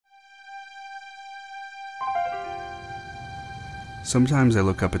Sometimes I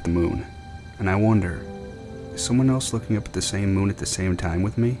look up at the moon, and I wonder, is someone else looking up at the same moon at the same time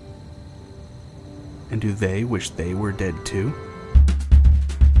with me? And do they wish they were dead too?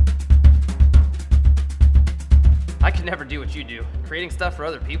 I could never do what you do, creating stuff for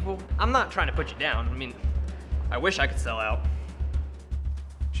other people. I'm not trying to put you down. I mean, I wish I could sell out.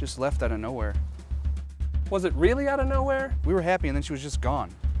 She just left out of nowhere. Was it really out of nowhere? We were happy and then she was just gone.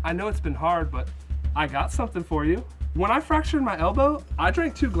 I know it's been hard, but I got something for you. When I fractured my elbow, I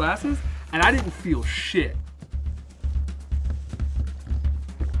drank 2 glasses and I didn't feel shit.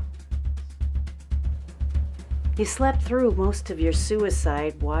 You slept through most of your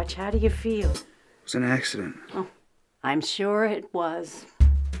suicide watch. How do you feel? It was an accident. Oh, I'm sure it was.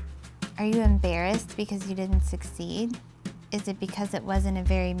 Are you embarrassed because you didn't succeed? Is it because it wasn't a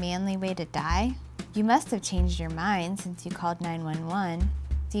very manly way to die? You must have changed your mind since you called 911.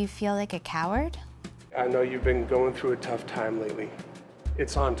 Do you feel like a coward? I know you've been going through a tough time lately.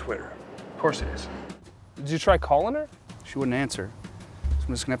 It's on Twitter. Of course it is. Did you try calling her? She wouldn't answer, so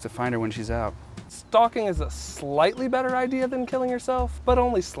I'm just gonna have to find her when she's out. Stalking is a slightly better idea than killing yourself, but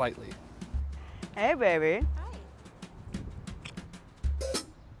only slightly. Hey, baby.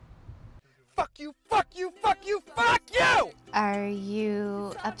 Fuck you, fuck you, fuck you, fuck you! Are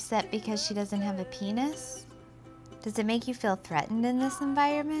you upset because she doesn't have a penis? Does it make you feel threatened in this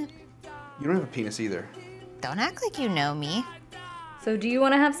environment? You don't have a penis either. Don't act like you know me. So do you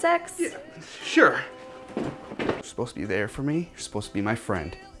want to have sex? Yeah, sure. You're supposed to be there for me. You're supposed to be my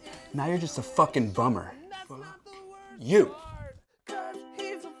friend. Now you're just a fucking bummer. You.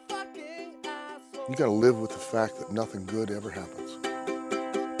 You gotta live with the fact that nothing good ever happens.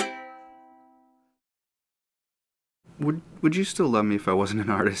 Would you still love me if I wasn't an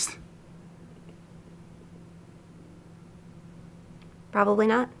artist? Probably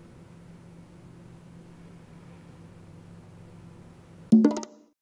not.